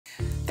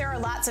There are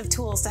lots of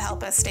tools to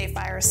help us stay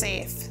fire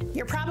safe.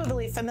 You're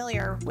probably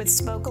familiar with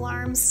smoke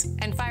alarms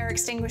and fire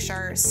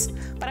extinguishers,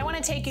 but I want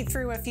to take you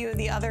through a few of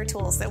the other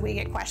tools that we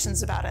get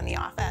questions about in the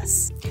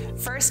office.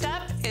 First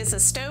up is a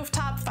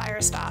stovetop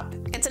fire stop.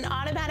 It's an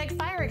automatic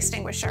fire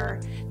extinguisher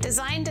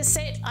designed to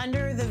sit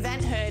under the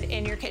vent hood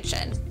in your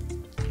kitchen.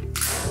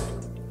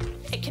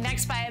 It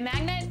connects by a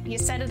magnet, you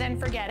set it and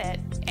forget it.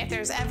 If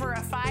there's ever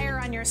a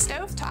fire on your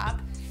stovetop,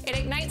 it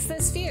ignites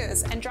this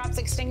fuse and drops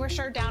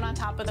extinguisher down on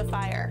top of the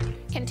fire,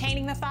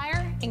 containing the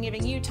fire and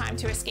giving you time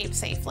to escape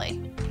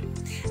safely.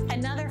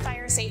 Another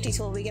fire safety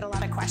tool we get a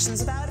lot of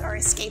questions about are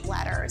escape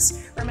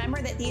ladders.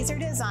 Remember that these are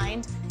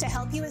designed to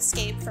help you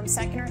escape from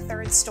second or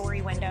third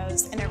story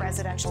windows in a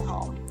residential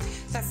home.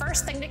 The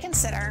first thing to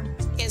consider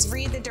is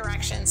read the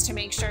directions to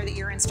make sure that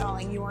you're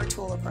installing your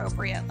tool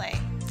appropriately.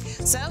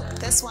 So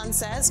this one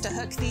says to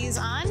hook these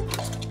on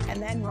and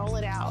then roll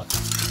it out.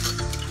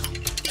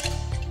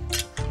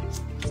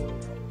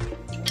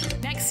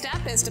 Next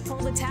step is to pull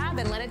the tab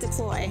and let it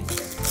deploy.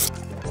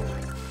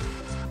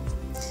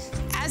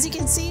 As you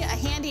can see, a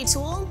handy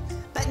tool,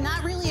 but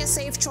not really a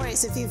safe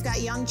choice if you've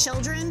got young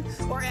children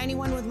or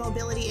anyone with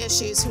mobility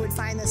issues who would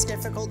find this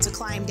difficult to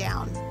climb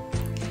down.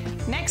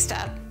 Next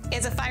up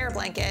is a fire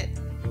blanket,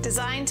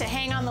 designed to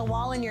hang on the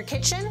wall in your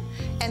kitchen,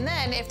 and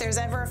then if there's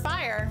ever a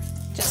fire,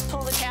 just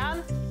pull the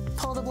tab,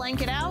 pull the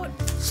blanket out,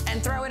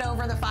 and throw it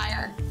over the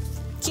fire,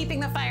 keeping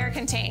the fire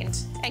contained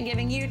and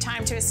giving you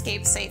time to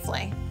escape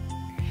safely.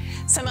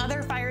 Some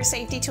other fire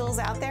safety tools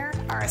out there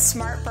are a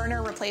smart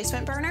burner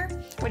replacement burner,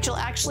 which will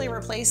actually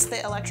replace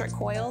the electric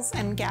coils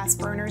and gas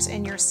burners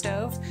in your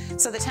stove,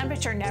 so the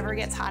temperature never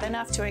gets hot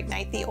enough to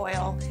ignite the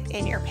oil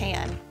in your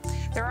pan.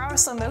 There are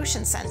also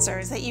motion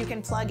sensors that you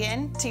can plug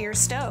in to your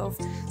stove,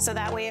 so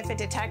that way if it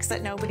detects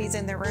that nobody's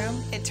in the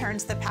room, it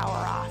turns the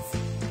power off.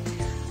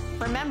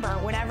 Remember,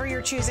 whenever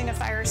you're choosing a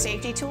fire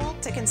safety tool,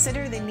 to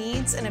consider the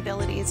needs and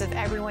abilities of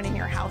everyone in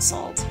your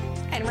household.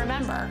 And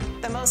remember,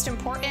 the most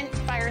important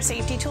fire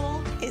safety tool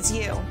is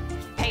you.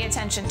 Pay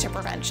attention to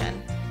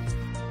prevention.